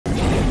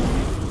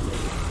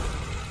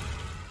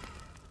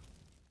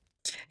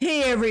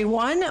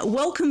everyone,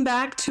 welcome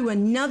back to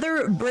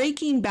another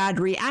Breaking Bad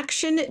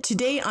reaction.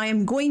 Today I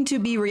am going to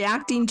be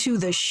reacting to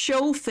the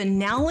show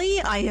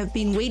finale. I have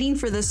been waiting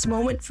for this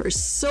moment for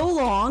so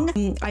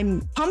long.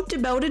 I'm pumped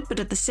about it, but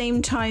at the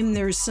same time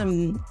there's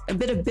a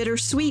bit of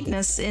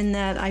bittersweetness in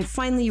that I've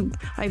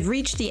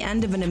reached the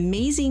end of an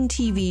amazing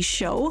TV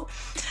show,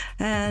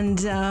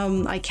 and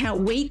I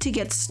can't wait to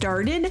get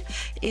started.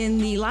 In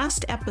the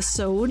last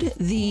episode,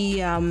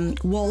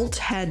 Walt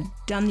had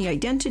done the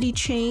identity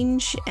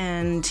change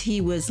and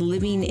he was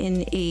living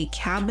in a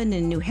cabin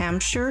in New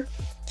Hampshire,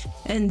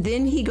 and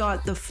then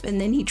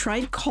he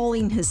tried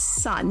calling his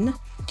son,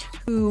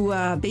 who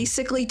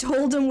basically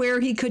told him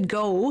where he could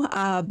go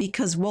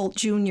because Walt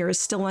Jr. is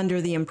still under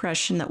the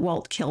impression that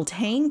Walt killed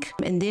Hank.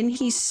 And then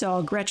he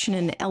saw Gretchen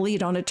and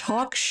Elliot on a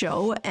talk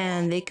show,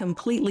 and they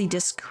completely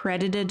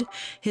discredited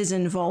his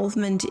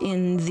involvement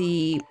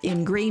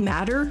in gray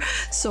matter.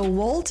 So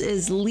Walt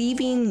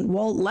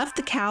left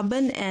the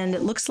cabin, and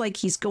it looks like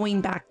he's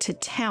going back to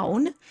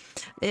town.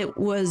 It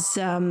was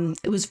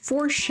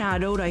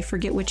foreshadowed, I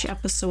forget which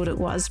episode it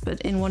was,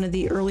 but in one of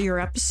the earlier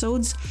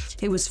episodes,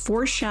 it was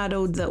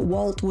foreshadowed that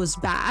Walt was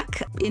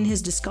back, in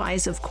his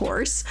disguise, of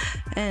course,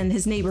 and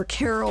his neighbor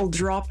Carol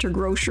dropped her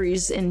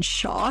groceries in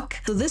shock.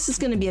 So this is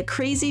going to be a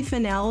crazy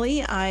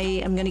finale. I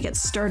am going to get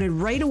started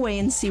right away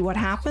and see what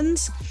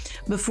happens.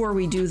 Before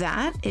we do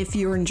that, if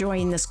you're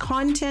enjoying this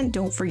content,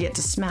 don't forget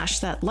to smash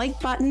that like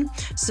button,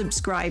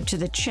 subscribe to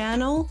the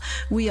channel.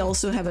 We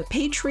also have a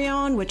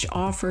Patreon, which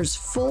offers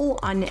full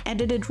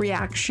unedited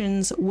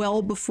reactions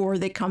well before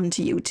they come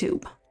to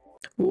YouTube.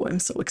 Oh, I'm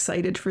so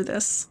excited for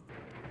this.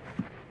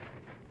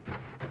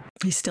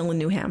 He's still in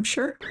New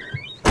Hampshire.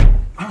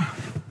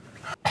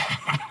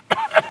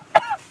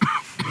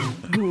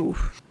 Ooh.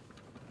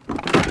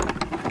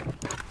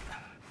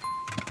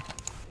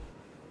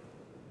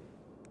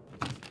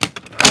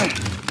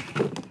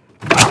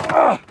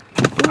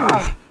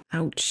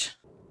 Ouch.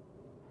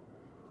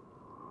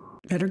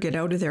 Better get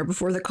out of there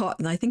before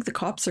I think the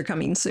cops are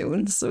coming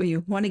soon, so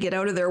you want to get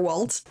out of there,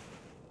 Walt.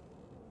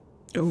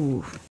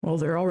 Oh, well,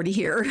 they're already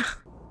here.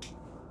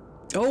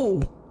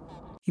 Oh,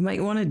 you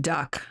might want to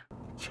duck.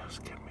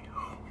 Just get me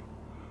home.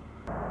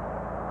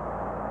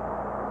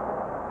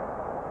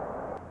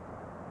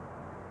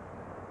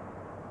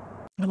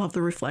 I love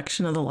the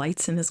reflection of the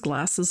lights in his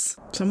glasses.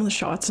 Some of the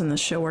shots in the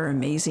show are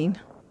amazing.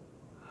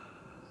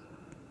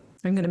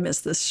 I'm gonna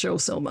miss this show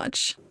so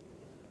much.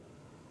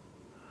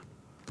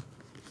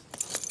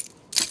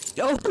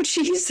 Oh,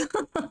 jeez.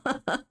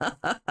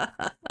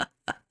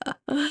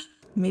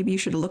 Maybe you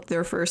should look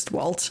there first,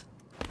 Walt.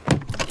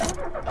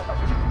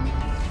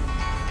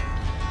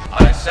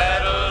 I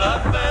saddled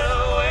up and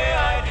away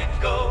I did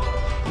go.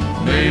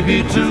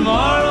 Maybe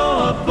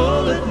tomorrow a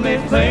bullet may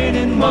plane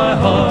in my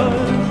heart.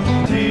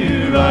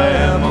 Here I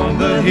am on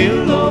the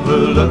hill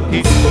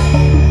overlooking.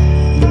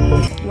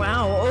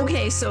 Wow,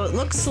 okay, so it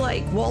looks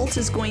like Walt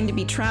is going to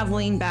be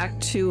traveling back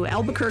to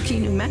Albuquerque,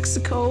 New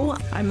Mexico.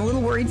 I'm a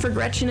little worried for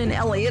Gretchen and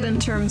Elliot in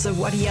terms of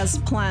what he has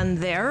planned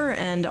there,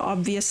 and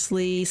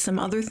obviously some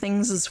other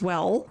things as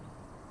well.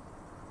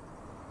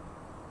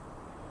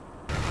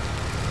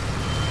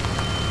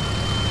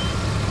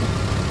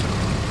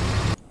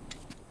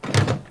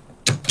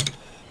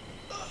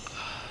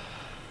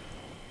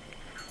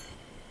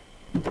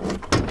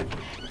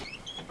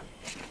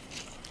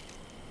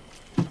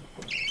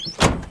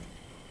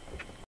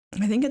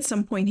 I think at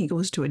some point he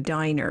goes to a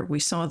diner. We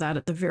saw that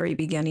at the very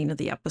beginning of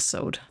the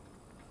episode.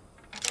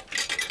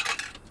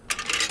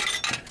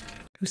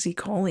 Who's he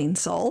calling,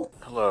 Saul?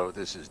 Hello,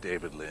 this is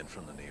David Lynn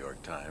from the New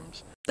York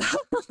Times.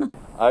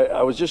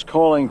 I was just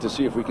calling to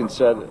see if we can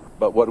set it,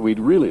 but what we'd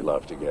really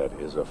love to get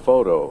is a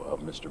photo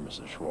of Mr. and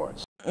Mrs.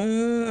 Schwartz.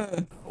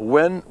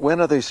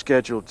 When are they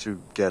scheduled to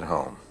get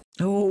home?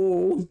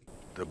 Oh.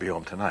 They'll be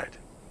home tonight.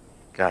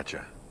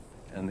 Gotcha.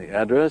 And the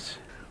address?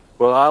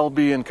 Well, I'll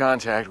be in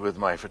contact with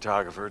my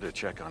photographer to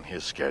check on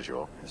his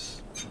schedule.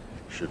 This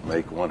should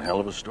make one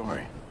hell of a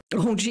story.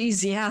 Oh,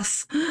 geez,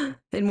 yes.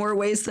 In more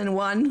ways than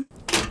one.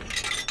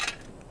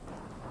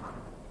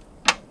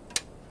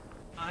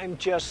 I'm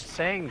just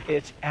saying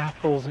it's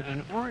apples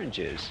and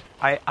oranges.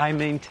 I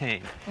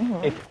maintain.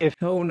 If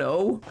oh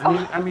no.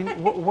 I mean,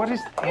 what is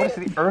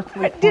the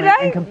earthly point Did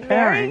I in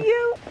comparing? marry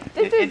you?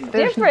 This is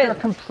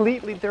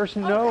different. There's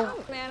no.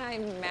 Oh, man,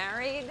 I'm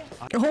married.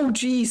 Oh,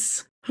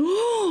 jeez.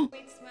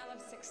 Sweet smell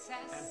of success.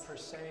 And per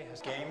se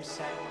has game,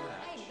 set,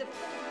 match. The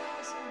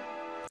person.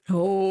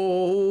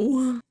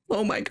 Oh.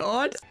 Oh my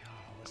God.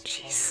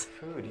 Jeez.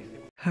 Food.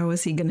 How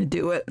is he gonna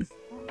do it? Otherwise.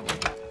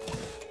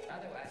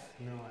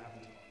 No, I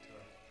haven't talked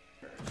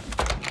to her.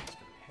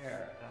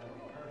 Hair. That'll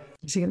be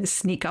perfect. Is he gonna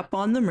sneak up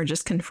on them or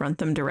just confront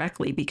them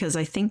directly? Because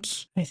I think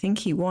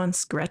he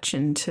wants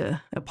Gretchen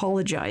to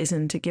apologize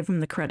and to give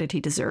him the credit he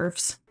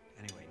deserves.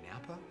 Anyway,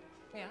 Napa?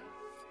 Yeah.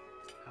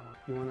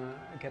 You wanna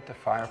get the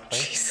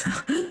fireplace?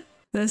 Jeez.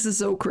 This is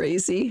so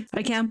crazy.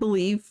 I can't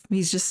believe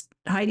he's just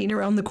hiding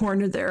around the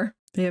corner there.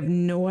 They have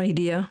no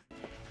idea.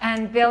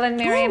 And Bill and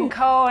Miriam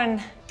Cohen.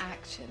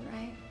 Action,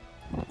 right?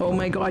 Oh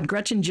my God,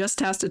 Gretchen just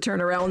has to turn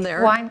around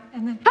there. Wine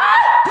and then.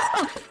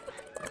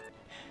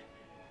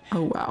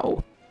 Oh,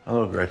 wow.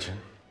 Hello, Gretchen.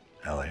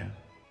 Elliot,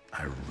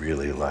 I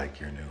really like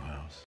your new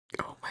house.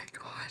 Oh, my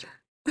God.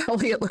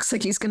 Elliot looks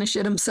like he's going to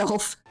shit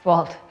himself.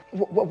 Walt,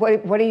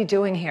 what are you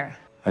doing here?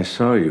 I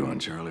saw you on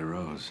Charlie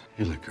Rose.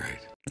 You look great.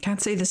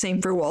 Can't say the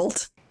same for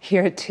Walt.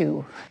 Here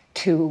to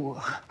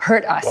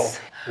hurt us.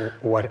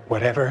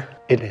 Whatever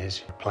it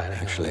is you're planning.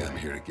 Actually, I'm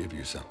here to give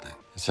you something.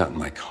 It's out in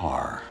my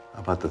car.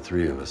 How about the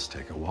three of us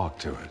take a walk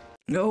to it?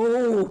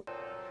 No.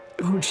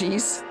 Oh,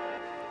 jeez.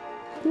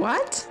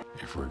 What?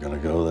 If we're gonna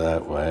go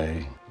that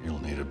way,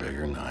 you'll need a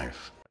bigger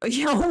knife.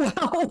 Yeah,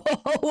 wow.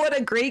 What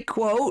a great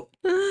quote.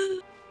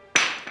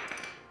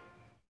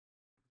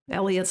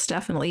 Elliot's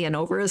definitely in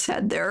over his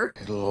head there.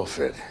 It'll all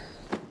fit.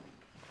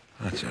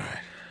 That's all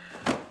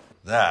right.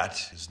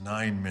 That is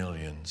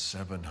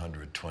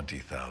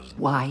 $9,720,000.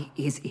 Why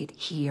is it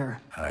here?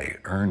 I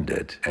earned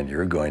it, and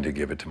you're going to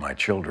give it to my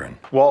children.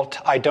 Walt,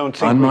 I don't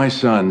think. On my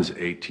son's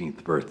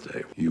 18th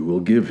birthday, you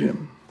will give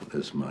him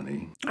this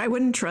money. I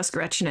wouldn't trust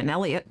Gretchen and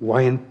Elliot.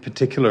 Why in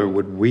particular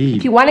would we?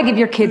 If you want to give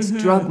your kids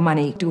drug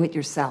money, do it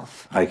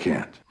yourself. I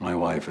can't. My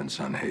wife and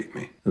son hate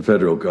me. The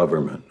federal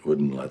government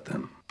wouldn't let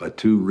them. But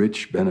two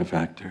rich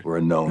benefactors who are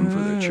known for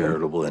their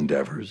charitable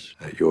endeavors,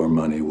 that your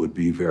money would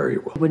be very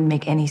well. It wouldn't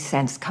make any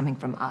sense coming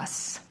from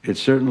us. It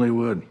certainly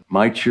would.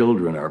 My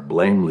children are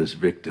blameless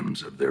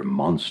victims of their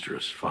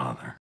monstrous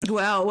father.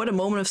 Wow, what a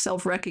moment of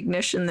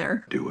self-recognition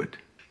there. Do it.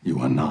 You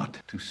are not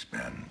to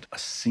spend a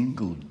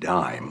single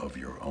dime of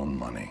your own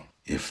money.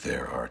 If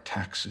there are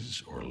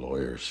taxes or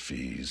lawyers'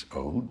 fees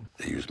owed,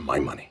 they use my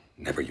money,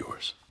 never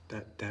yours.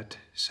 That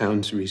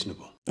sounds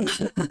reasonable.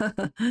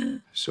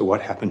 So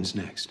what happens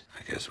next?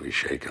 I guess we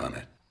shake on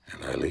it,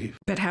 and I leave.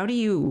 But how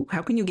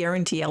can you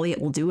guarantee Elliot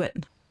will do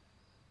it?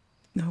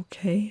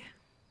 Okay.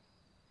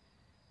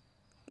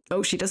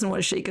 Oh, she doesn't want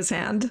to shake his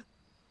hand.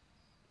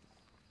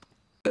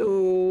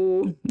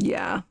 Oh,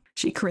 yeah.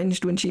 She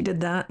cringed when she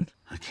did that.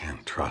 I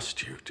can't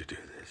trust you to do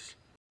this.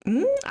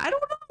 I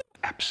don't know.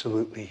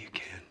 Absolutely, you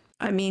can.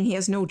 I mean, he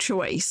has no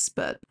choice,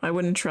 but I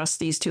wouldn't trust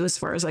these two as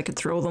far as I could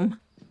throw them.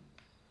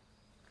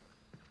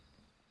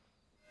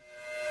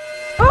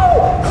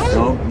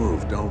 Don't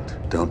move,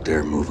 don't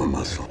dare move a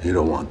muscle. You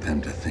don't want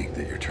them to think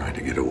that you're trying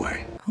to get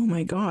away. Oh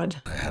my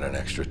God. I had an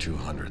extra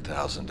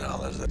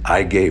 $200,000.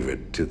 I gave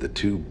it to the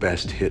two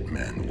best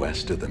hitmen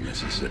west of the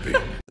Mississippi.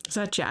 Is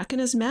that Jack and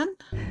his men?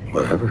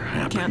 Whatever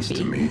happens Can't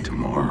to be. me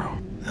tomorrow,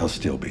 they'll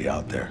still be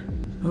out there.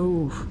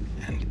 Oh.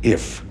 And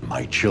if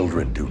my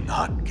children do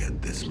not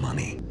get this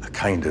money, a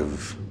kind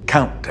of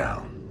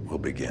countdown will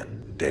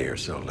begin. A day or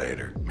so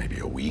later, maybe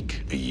a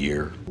week, a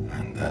year,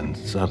 and then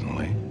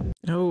suddenly...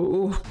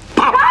 Oh.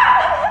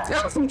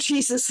 Oh,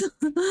 Jesus.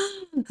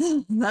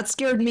 That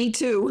scared me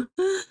too.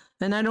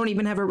 And I don't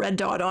even have a red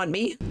dot on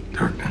me.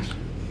 Darkness.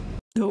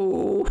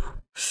 Oh.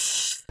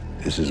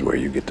 This is where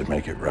you get to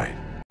make it right.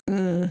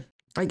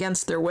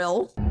 Against their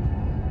will.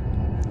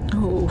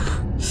 Oh.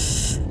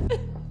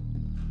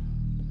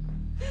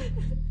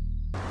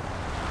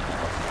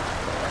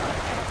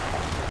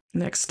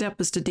 Next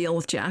step is to deal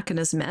with Jack and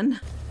his men.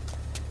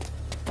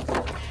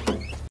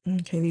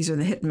 Okay, these are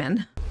the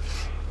hitmen.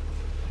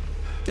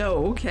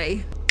 Oh,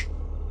 okay.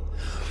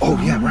 Oh,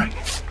 yeah, right.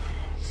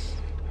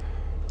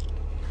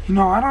 You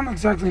know, I don't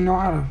exactly know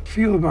how to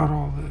feel about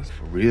all this.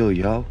 For real,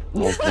 yo. The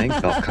whole thing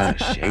felt kind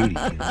of shady.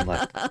 I'm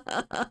like,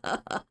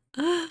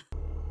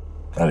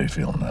 How do you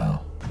feel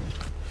now?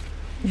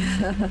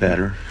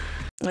 better.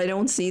 I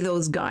don't see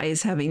those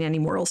guys having any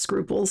moral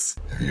scruples.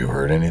 Have you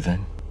heard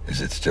anything? Is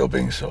it still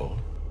being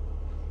sold?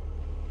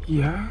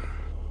 Yeah?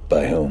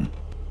 By whom?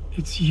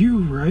 It's you,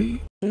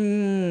 right?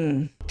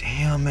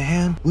 Damn,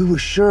 man. We were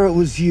sure it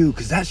was you,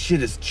 because that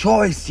shit is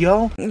choice,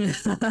 yo.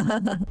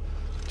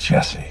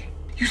 Jesse.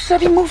 You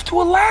said he moved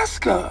to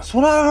Alaska. That's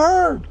what I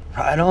heard.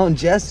 Right on,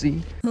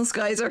 Jesse. Those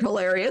guys are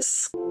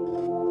hilarious.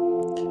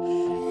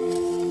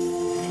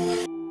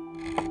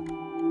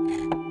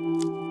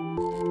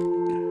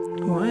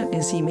 What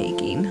is he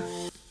making?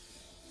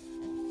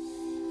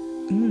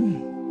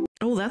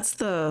 Oh, that's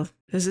the...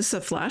 Is this a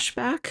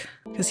flashback?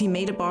 Because he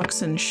made a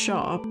box in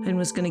shop and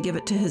was going to give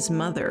it to his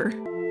mother.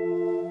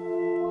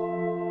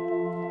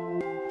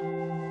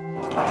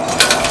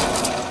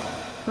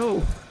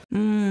 Oh.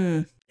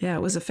 Yeah,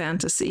 it was a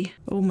fantasy.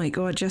 Oh my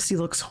God, Jesse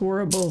looks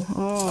horrible.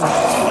 Oh,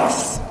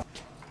 yes.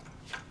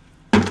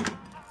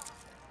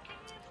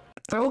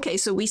 Okay,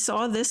 so we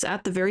saw this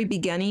at the very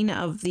beginning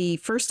of the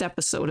first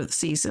episode of the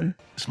season.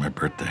 It's my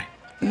birthday.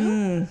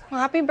 Well,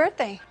 happy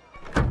birthday.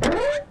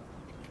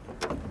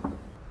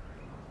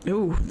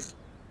 Ooh.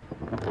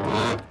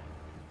 I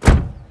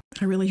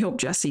really hope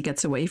Jesse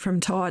gets away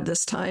from Todd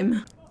this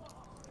time.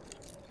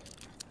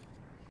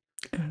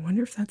 I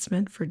wonder if that's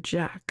meant for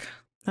Jack.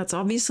 That's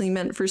obviously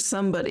meant for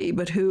somebody,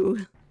 but who?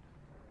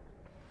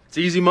 It's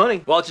easy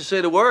money. Why don't you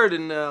say the word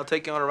and I'll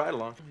take you on a ride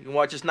along. You can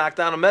watch us knock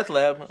down a meth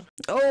lab. Huh?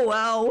 Oh,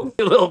 wow.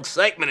 A little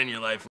excitement in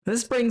your life.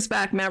 This brings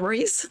back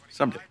memories.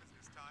 Someday.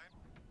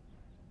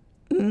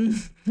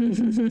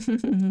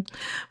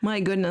 My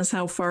goodness,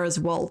 how far has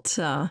Walt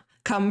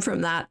come from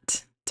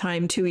that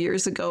time 2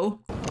 years ago?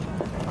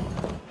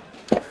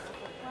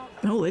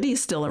 Oh,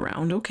 Lydia's still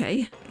around.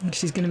 Okay.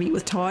 She's gonna meet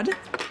with Todd.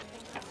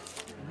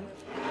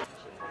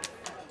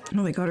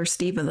 Oh, they got her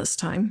Steva this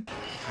time.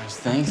 Nice,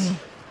 thanks.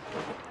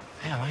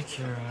 Hey, I like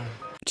your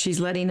She's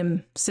letting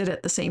him sit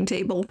at the same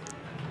table.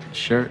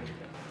 shirt.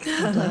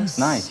 It's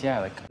nice, yeah.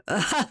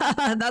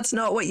 Like That's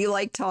not what you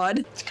like, Todd.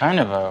 it's kind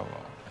of a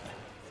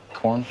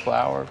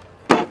cornflower.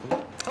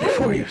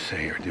 Before you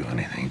say or do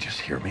anything, just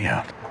hear me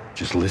out.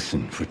 Just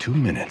listen for 2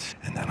 minutes,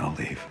 and then I'll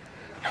leave.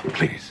 Now,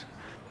 please,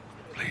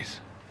 please.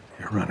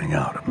 You're running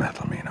out of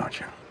methylamine,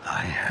 aren't you? I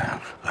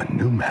have a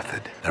new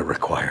method that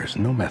requires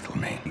no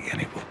methylamine,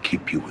 and it will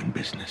keep you in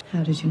business.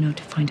 How did you know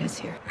to find us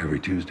here? Every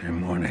Tuesday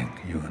morning,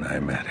 you and I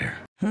met here.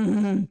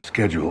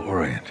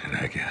 Schedule-oriented,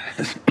 I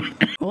guess.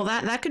 Well,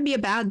 that could be a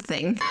bad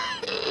thing.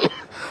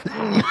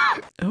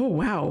 Oh,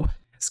 wow.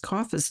 His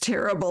cough is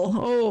terrible.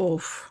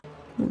 Oh,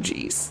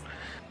 jeez.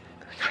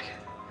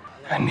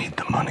 I need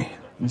the money.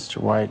 Mr.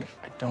 White,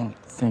 I don't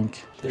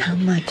think. How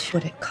much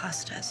would it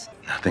cost us?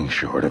 Nothing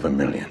short of $1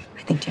 million.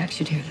 I think Jack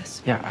should hear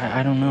this. Yeah,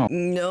 I don't know.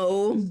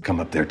 No. Come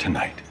up there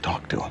tonight.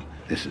 Talk to him.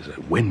 This is a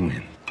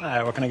win-win.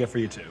 Hi, what can I get for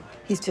you two?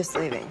 He's just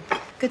leaving.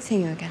 Good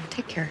seeing you again.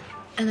 Take care.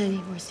 And I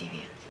need more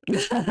stevia.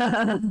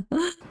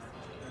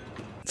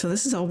 So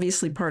this is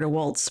obviously part of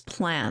Walt's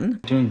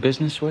plan. Doing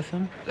business with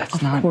him? That's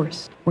Of not.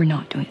 course, we're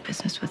not doing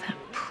business with him.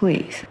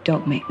 Please,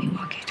 don't make me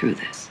walk you through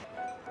this.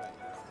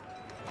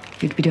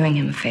 You'd be doing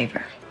him a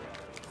favor.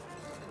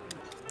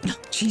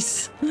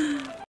 Jeez.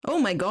 Oh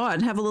my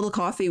god, have a little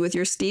coffee with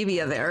your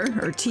stevia there,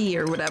 or tea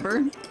or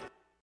whatever.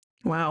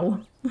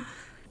 Wow.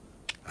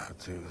 Out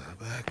to the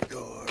back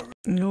door.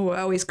 Oh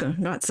wow, he's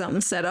got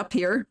something set up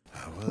here.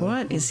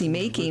 What is he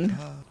making?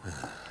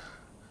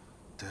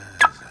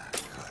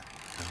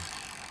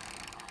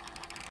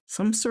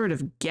 Some sort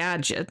of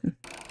gadget.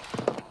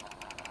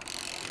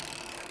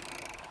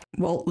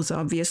 Walt was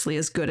obviously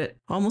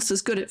almost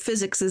as good at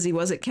physics as he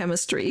was at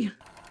chemistry.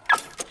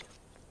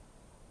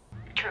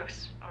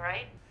 Truce, all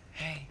right?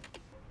 Hey.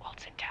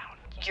 Walt's in town.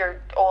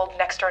 Your old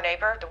next-door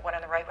neighbor, the one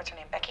on the right, what's her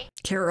name, Becky?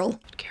 Carol.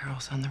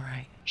 Carol's on the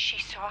right. She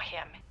saw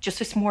him just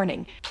this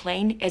morning,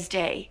 plain as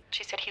day.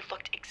 She said he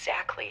looked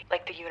exactly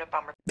like the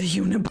Unabomber. The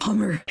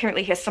Unabomber.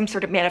 Apparently he has some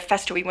sort of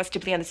manifesto he wants to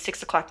be on the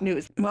 6 o'clock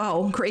news.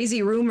 Wow,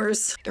 crazy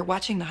rumors. They're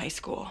watching the high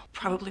school,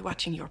 probably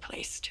watching your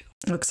place, too.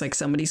 Looks like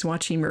somebody's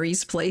watching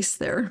Marie's place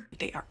there.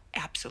 They are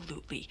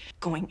absolutely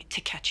going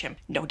to catch him,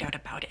 no doubt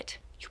about it.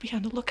 You be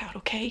on the lookout,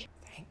 okay?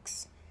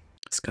 Thanks.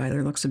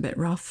 Skylar looks a bit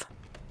rough.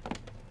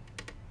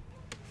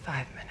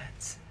 5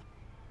 minutes.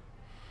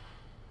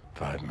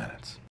 5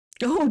 minutes.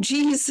 Oh,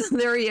 geez,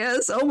 there he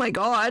is. Oh my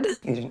god.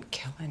 You didn't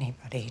kill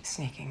anybody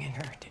sneaking in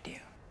her, did you?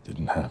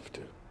 Didn't have to.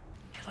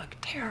 You look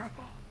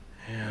terrible.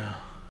 Yeah.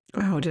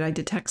 Wow, did I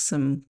detect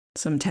some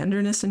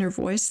tenderness in her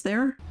voice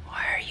there?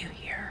 Why are you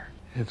here?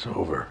 It's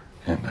over,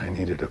 and I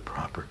needed a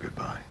proper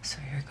goodbye. So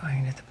you're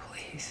going to the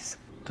police.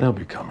 They'll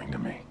be coming to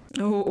me.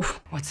 Oh,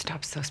 What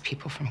stops those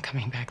people from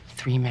coming back?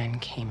 3 men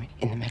came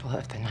in the middle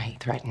of the night,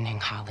 threatening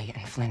Holly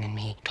and Flynn and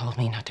me. Told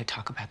me not to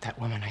talk about that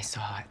woman I saw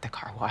at the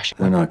car wash.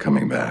 They're not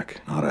coming back.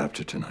 Not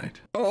after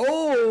tonight.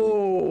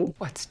 oh.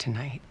 What's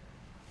tonight?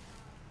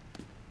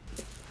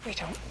 We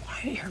don't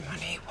want your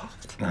money,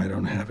 Walt. I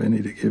don't have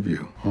any to give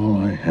you. All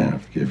I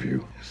have to give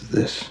you is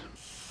this.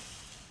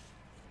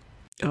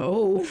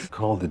 Oh.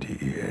 Call the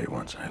DEA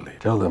once I leave.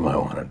 Tell them I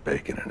wanted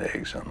bacon and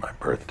eggs on my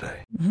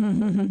birthday.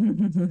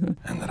 And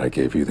that I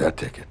gave you that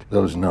ticket.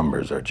 Those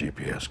numbers are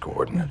GPS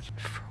coordinates.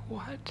 For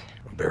what?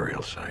 A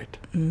burial site.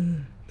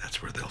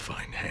 That's where they'll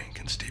find Hank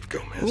and Steve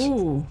Gomez.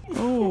 Oh.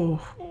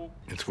 Oh.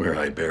 It's where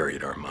I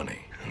buried our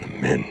money. And the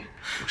men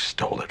who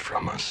stole it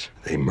from us,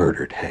 they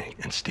murdered Hank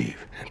and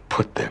Steve and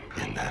put them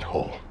in that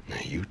hole. Now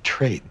you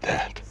trade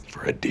that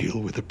for a deal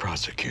with the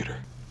prosecutor.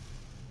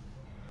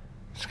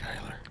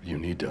 Skylar, you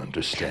need to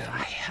understand.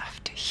 I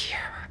have to hear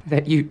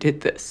that you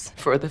did this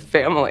for the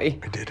family.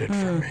 I did it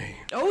for me.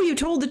 Oh, you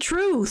told the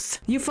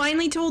truth. You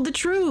finally told the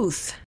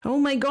truth. Oh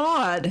my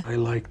god. I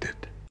liked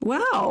it.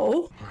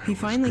 Wow. He was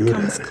finally good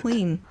comes at it.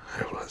 clean.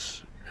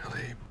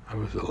 I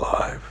was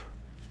alive.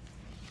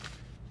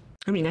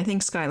 I mean, I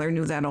think Skylar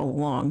knew that all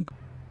along.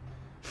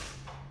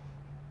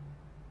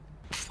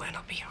 Flynn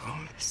will be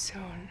home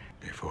soon.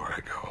 Before I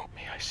go,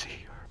 may I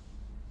see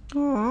her?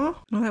 Aw.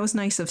 Well, that was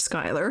nice of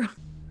Skylar.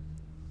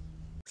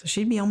 So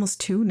she'd be almost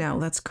 2 now.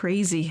 That's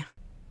crazy.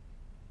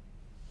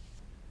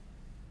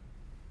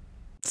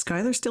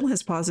 Skylar still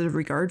has positive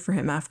regard for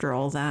him after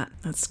all that.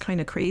 That's kind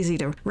of crazy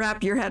to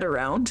wrap your head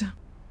around.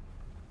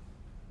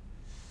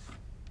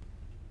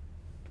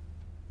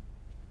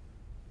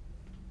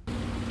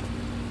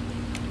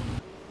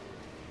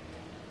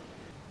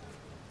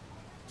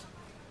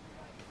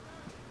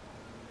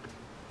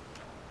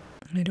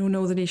 I don't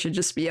know that he should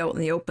just be out in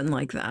the open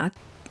like that.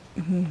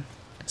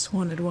 Just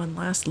wanted one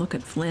last look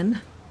at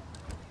Flynn.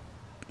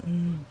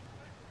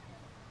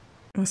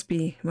 Must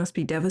be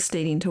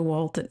devastating to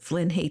Walt that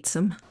Flynn hates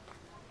him.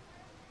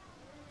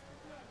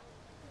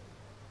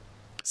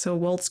 So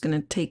Walt's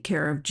gonna take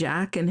care of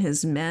Jack and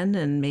his men,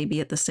 and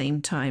maybe at the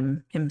same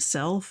time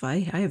himself. I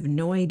have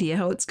no idea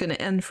how it's gonna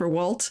end for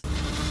Walt.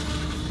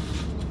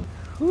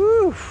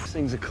 Whew, this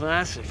thing's a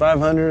classic.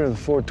 500 or the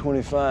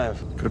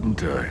 425? Couldn't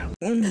tell you.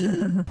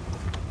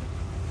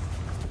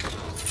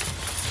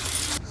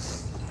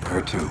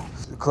 Where to?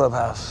 The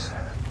clubhouse.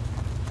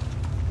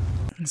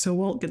 So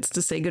Walt gets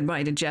to say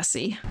goodbye to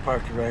Jesse.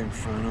 Parked right in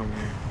front over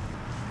here.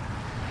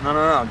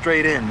 No,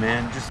 straight in,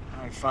 man. Just,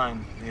 all right,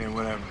 fine. Yeah,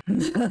 whatever.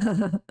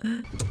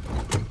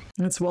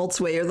 It's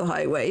Walt's way or the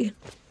highway.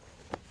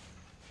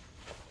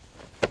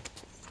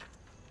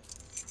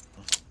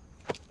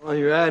 While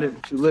you're at it,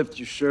 you lift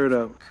your shirt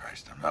up.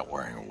 Christ, I'm not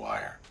wearing a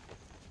wire.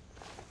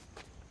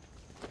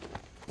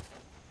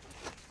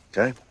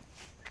 Okay?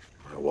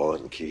 My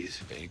wallet and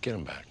keys. Yeah, you get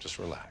them back. Just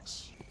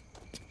relax.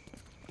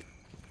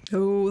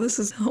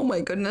 Oh my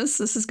goodness,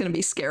 this is gonna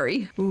be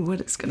scary. Ooh, what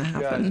is gonna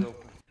happen?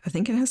 I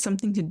think it has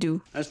something to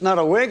do. That's not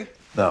a wig?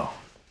 No.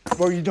 What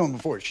were you doing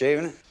before,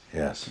 shaving it?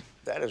 Yes.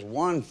 That is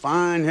one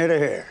fine head of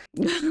hair.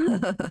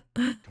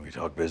 Can we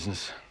talk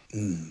business?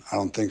 I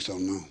don't think so,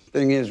 no.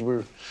 Thing is,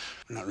 we're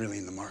not really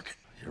in the market.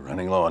 You're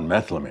running low on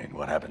methylamine.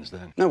 What happens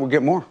then? No, we'll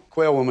get more.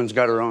 Quail Woman's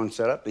got her own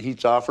setup. The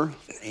heat's off her.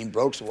 It ain't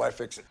broke, so why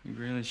fix it? You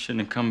really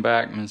shouldn't have come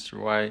back, Mr.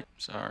 White.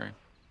 Sorry.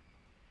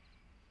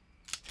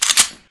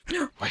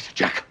 Wait,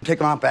 Jack. Take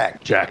him out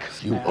back. Jack,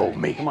 you owe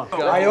me. Come on.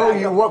 I owe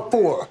you what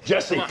for?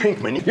 Jesse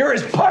Pinkman, you're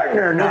his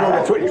partner now.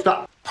 That's what you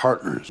stop.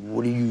 Partners?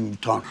 What are you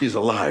talking? He's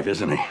alive,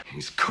 isn't he?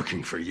 He's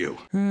cooking for you.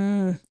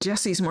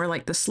 Jesse's more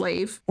like the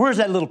slave. Where's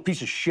that little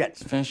piece of shit?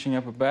 Finishing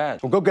up a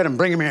batch. Well, go get him.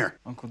 Bring him here.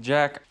 Uncle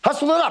Jack.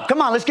 Hustle it up.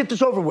 Come on, let's get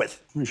this over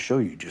with. I'm gonna show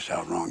you just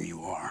how wrong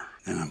you are.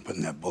 Then I'm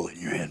putting that bullet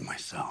in your head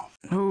myself.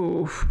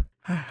 Oh,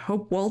 I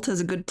hope Walt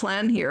has a good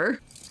plan here.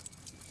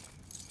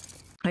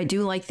 I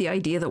do like the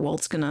idea that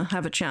Walt's gonna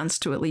have a chance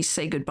to at least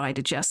say goodbye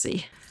to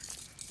Jesse.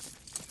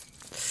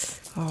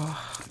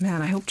 Oh,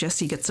 man, I hope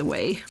Jesse gets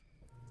away.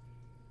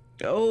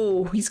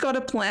 Oh, he's got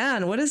a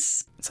plan. What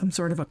is... some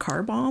sort of a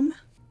car bomb?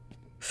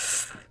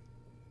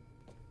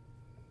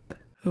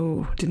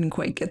 Oh, didn't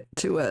quite get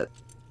to it.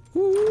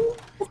 Ooh.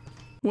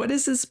 What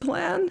is his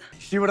plan?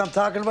 See what I'm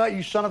talking about,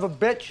 you son of a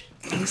bitch?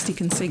 At least he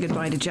can say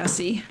goodbye to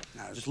Jesse.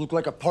 Now, does this look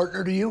like a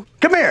partner to you?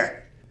 Come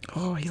here!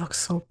 Oh, he looks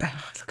so bad.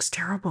 He looks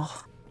terrible.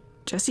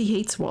 Jesse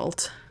hates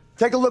Walt.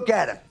 Take a look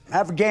at him.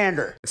 Have a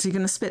gander. Is he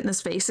gonna spit in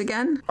his face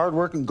again?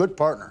 Hard-working, good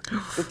partner.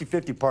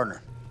 50-50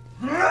 partner.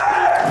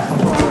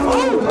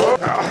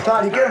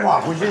 Todd, you get him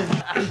off, would you?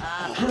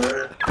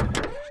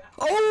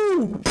 Oh!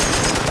 Oh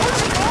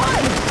my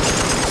god!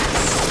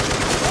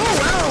 Oh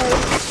wow!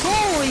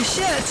 Holy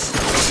shit!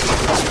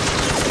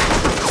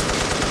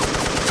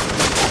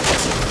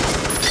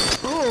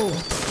 Oh!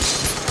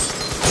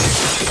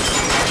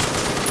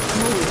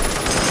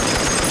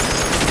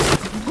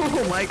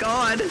 Oh my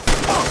god!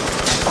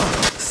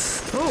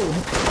 Oh!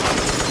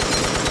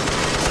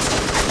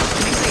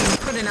 Think they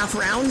put enough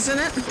rounds in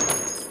it?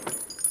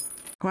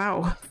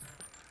 Wow.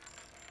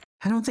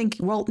 I don't think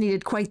Walt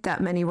needed quite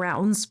that many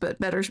rounds, but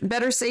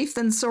better safe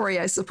than sorry,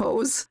 I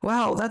suppose.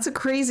 Wow, that's a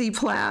crazy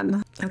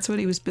plan. That's what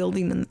he was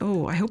building. And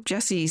oh, I hope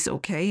Jesse's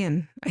okay.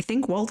 And I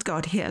think Walt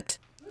got hit.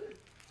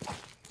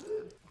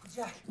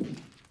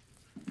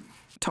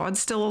 Todd's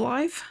still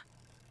alive?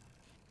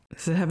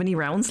 Does it have any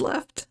rounds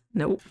left?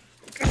 Nope.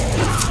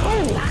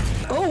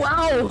 Oh! Oh,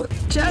 wow!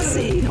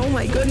 Jesse! Oh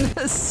my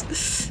goodness.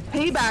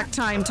 Payback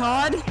time,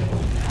 Todd.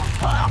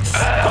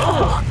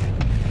 Oh!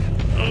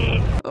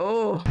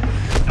 Oh.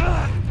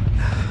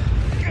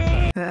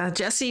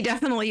 Jesse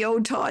definitely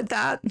owed Todd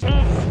that.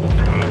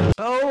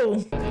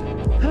 Oh.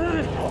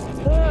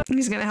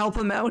 He's gonna help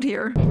him out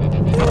here.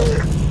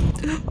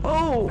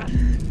 Oh.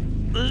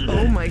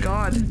 Oh my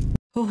god.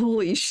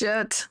 Holy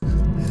shit.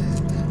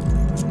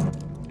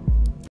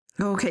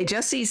 Okay,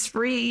 Jesse's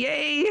free.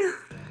 Yay.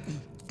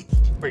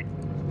 Wait.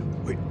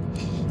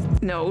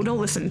 No, don't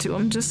listen to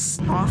him.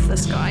 Just off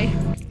this guy.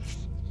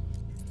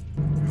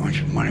 You want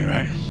your money,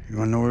 right? You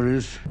wanna know where it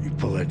is? You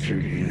pull that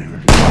trigger, you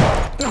never...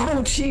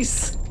 Oh,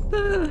 jeez.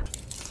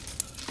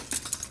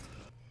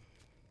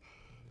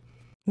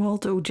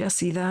 Walt owed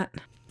Jesse that.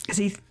 Is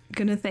he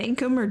gonna thank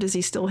him, or does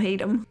he still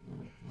hate him?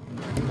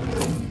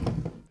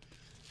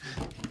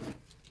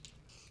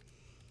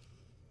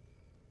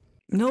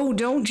 No,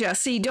 don't,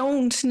 Jesse.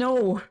 Don't.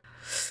 No.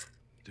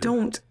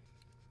 Don't.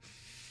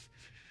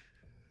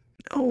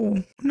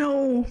 Oh,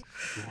 no.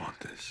 You want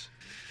this?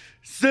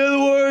 Say the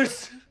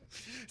words.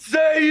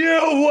 Say you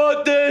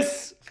want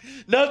this.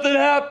 Nothing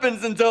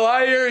happens until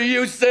I hear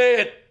you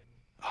say it.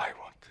 I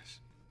want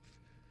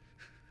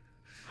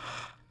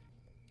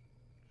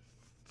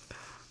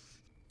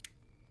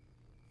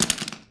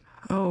this.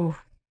 Oh,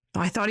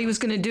 I thought he was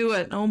gonna do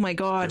it. Oh my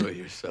god. Do it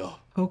yourself.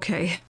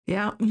 Okay.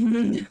 Yeah.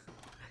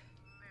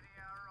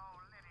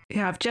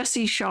 Yeah, if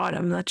Jesse shot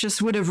him, that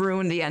just would have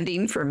ruined the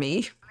ending for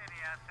me.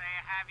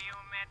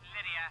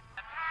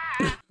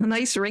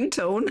 Nice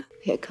ringtone.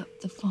 Pick up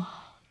the phone.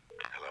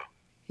 Hello?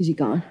 Is he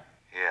gone?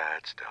 Yeah,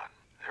 it's done.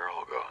 They're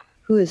all gone.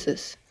 Who is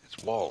this?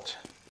 It's Walt.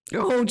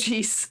 Oh,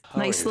 jeez.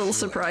 Nice little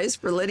surprise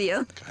for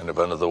Lydia. Kind of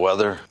under the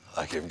weather,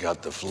 like you've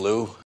got the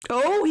flu.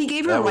 Oh, he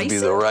gave her That would ricin? be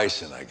the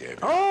ricin I gave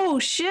her. Oh,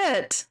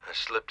 shit. I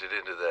slipped it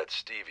into that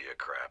stevia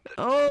crap.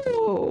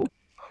 Oh.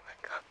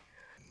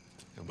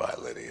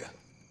 Goodbye, Lydia.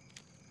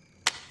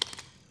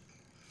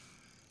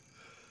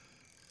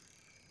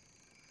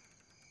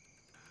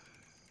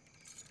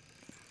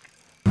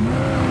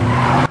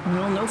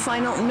 Well, no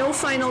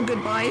final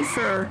goodbye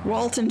for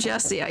Walt and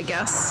Jesse, I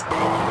guess.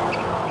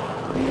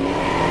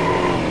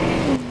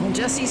 Well,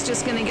 Jesse's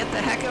just gonna get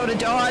the heck out of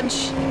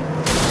Dodge.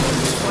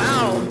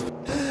 Wow.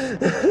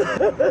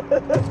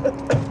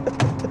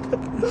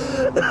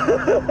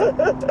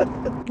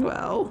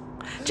 Wow.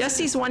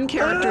 Jesse's one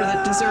character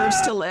that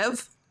deserves to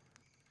live.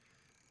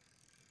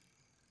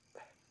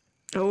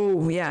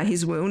 Oh, yeah,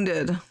 he's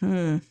wounded.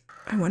 I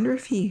wonder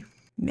if he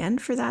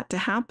meant for that to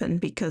happen,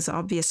 because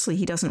obviously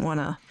he doesn't want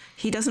to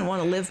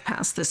live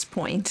past this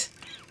point.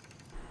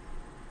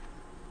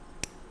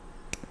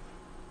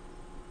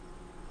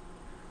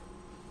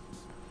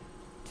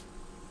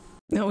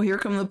 Oh, here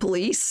come the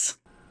police.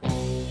 Guess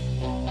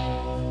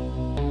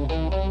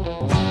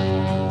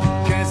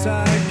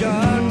I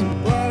got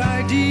what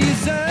I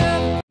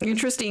deserve.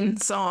 Interesting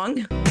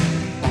song.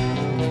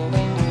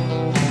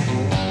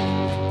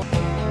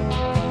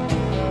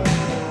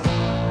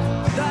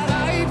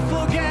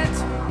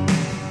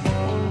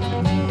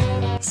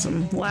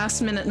 Some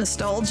last minute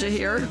nostalgia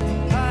here.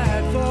 I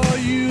had for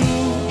you,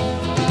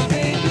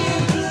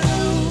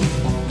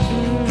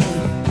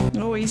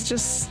 Oh, he's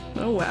just,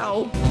 oh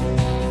wow.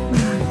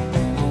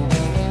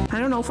 I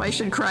don't know if I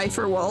should cry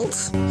for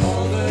Walt.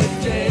 all the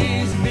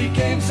days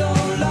became so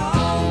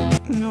long.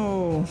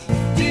 No.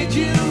 Did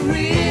you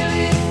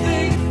really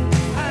think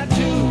I'd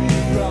do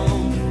you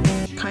wrong?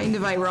 Kind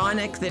of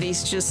ironic that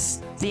he's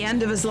just, the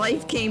end of his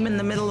life came in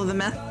the middle of the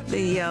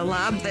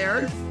lab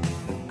there.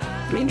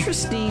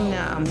 Interesting,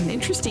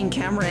 interesting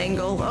camera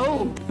angle.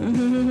 Oh.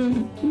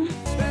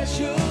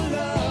 Special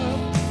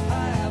love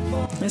I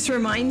have for This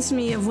reminds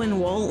me of when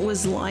Walt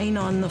was lying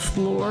on the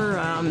floor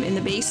in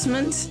the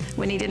basement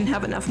when he didn't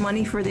have enough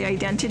money for the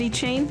identity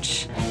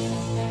change.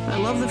 I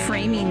love the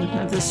framing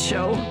of this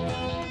show.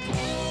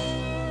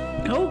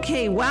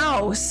 Okay,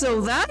 wow,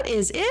 so that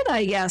is it,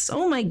 I guess.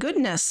 Oh my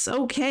goodness,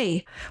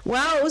 okay.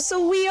 Wow,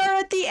 so we are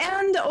at the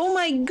end. Oh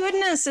my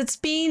goodness, it's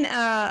been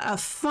a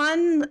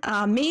fun,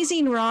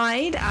 amazing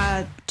ride.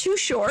 Too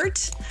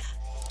short.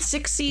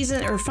 5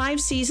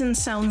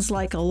 seasons sounds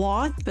like a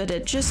lot, but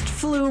it just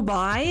flew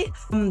by.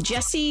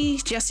 Jesse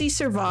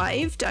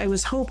survived. I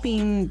was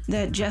hoping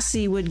that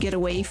Jesse would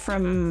escape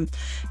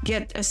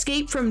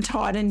from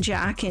Todd and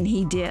Jack, and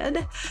he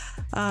did.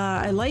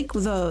 I like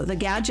the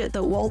gadget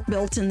that Walt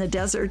built in the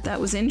desert. That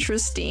was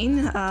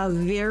interesting.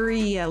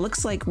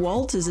 Looks like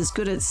Walt is as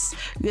good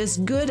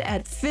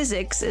at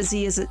physics as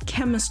he is at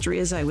chemistry,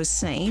 as I was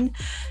saying.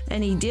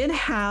 And he did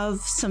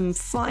have some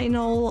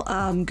final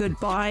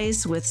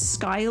goodbyes with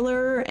Skylar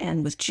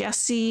and with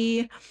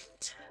Jesse.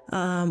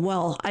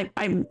 Well, I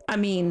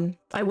mean,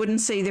 I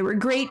wouldn't say they were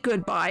great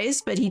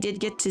goodbyes, but he did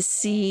get to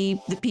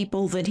see the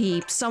people that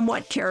he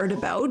somewhat cared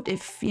about.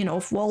 If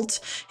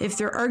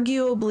there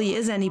arguably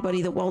is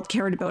anybody that Walt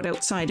cared about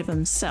outside of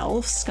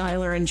himself,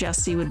 Skylar and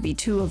Jesse would be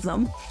two of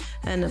them.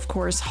 And of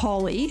course,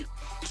 Holly.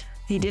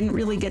 He didn't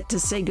really get to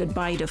say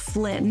goodbye to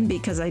Flynn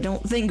because I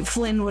don't think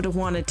Flynn would have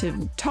wanted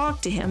to talk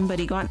to him, but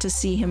he got to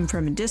see him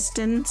from a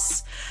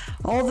distance.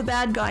 All the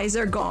bad guys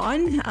are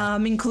gone,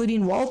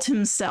 including Walt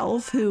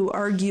himself, who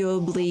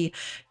arguably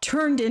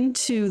turned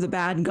into the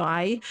bad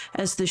guy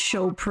as the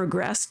show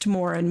progressed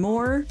more and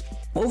more.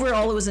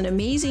 Overall, it was an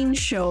amazing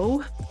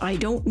show. I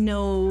don't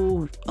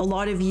know, a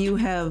lot of you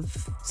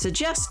have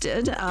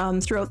suggested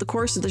throughout the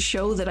course of the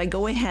show that I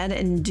go ahead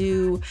and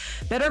do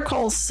Better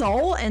Call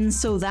Saul, and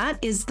so that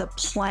is the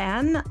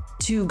plan,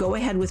 to go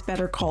ahead with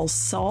Better Call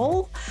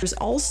Saul. There's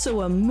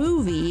also a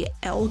movie,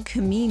 El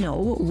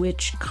Camino,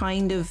 which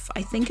kind of,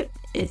 I think it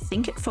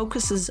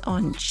focuses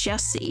on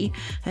Jesse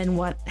and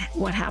what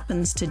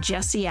happens to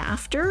Jesse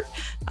after.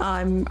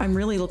 I'm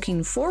really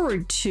looking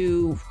forward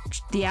to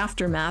the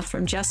aftermath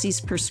from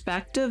Jesse's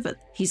perspective.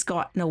 He's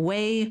gotten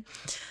away,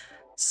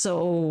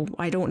 so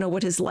I don't know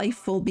what his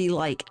life will be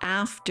like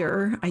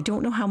after. I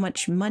don't know how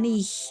much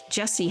money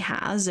Jesse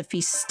has, if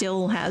he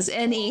still has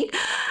any.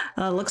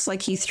 Looks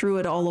like he threw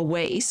it all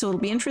away. So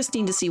it'll be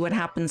interesting to see what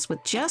happens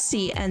with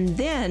Jesse. And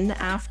then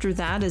after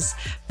that is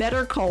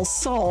Better Call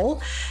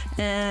Saul.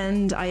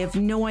 And I have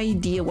no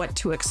idea what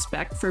to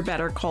expect for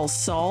Better Call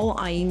Saul.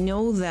 I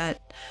know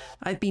that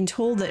I've been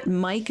told that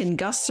Mike and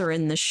Gus are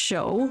in the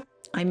show.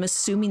 I'm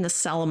assuming the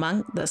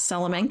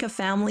Salamanca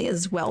family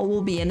as well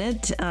will be in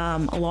it,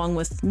 along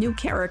with new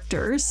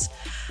characters.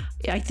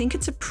 I think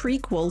it's a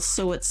prequel,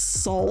 so it's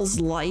Saul's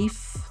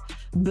life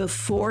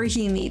before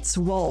he meets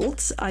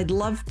Walt. I'd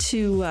love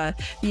to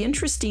be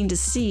interesting to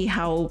see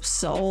how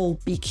Saul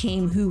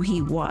became who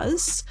he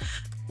was.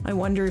 I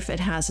wonder if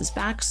it has his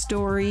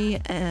backstory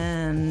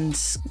and,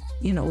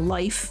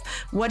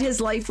 what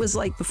his life was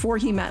like before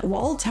he met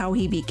Walt, how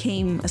he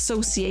became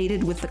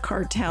associated with the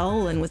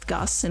cartel and with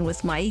Gus and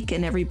with Mike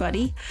and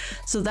everybody.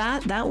 So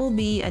that will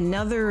be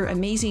another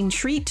amazing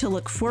treat to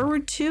look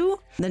forward to.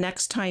 The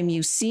next time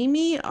you see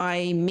me,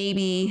 it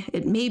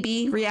may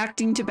be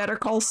reacting to Better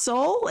Call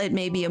Saul. It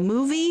may be a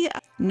movie.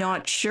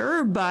 Not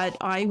sure, but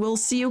I will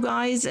see you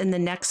guys in the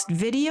next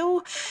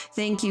video.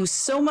 Thank you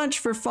so much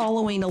for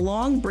following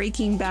along.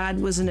 Breaking Bad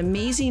was an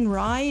amazing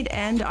ride,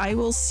 and I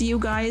will see you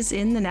guys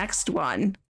in the next one.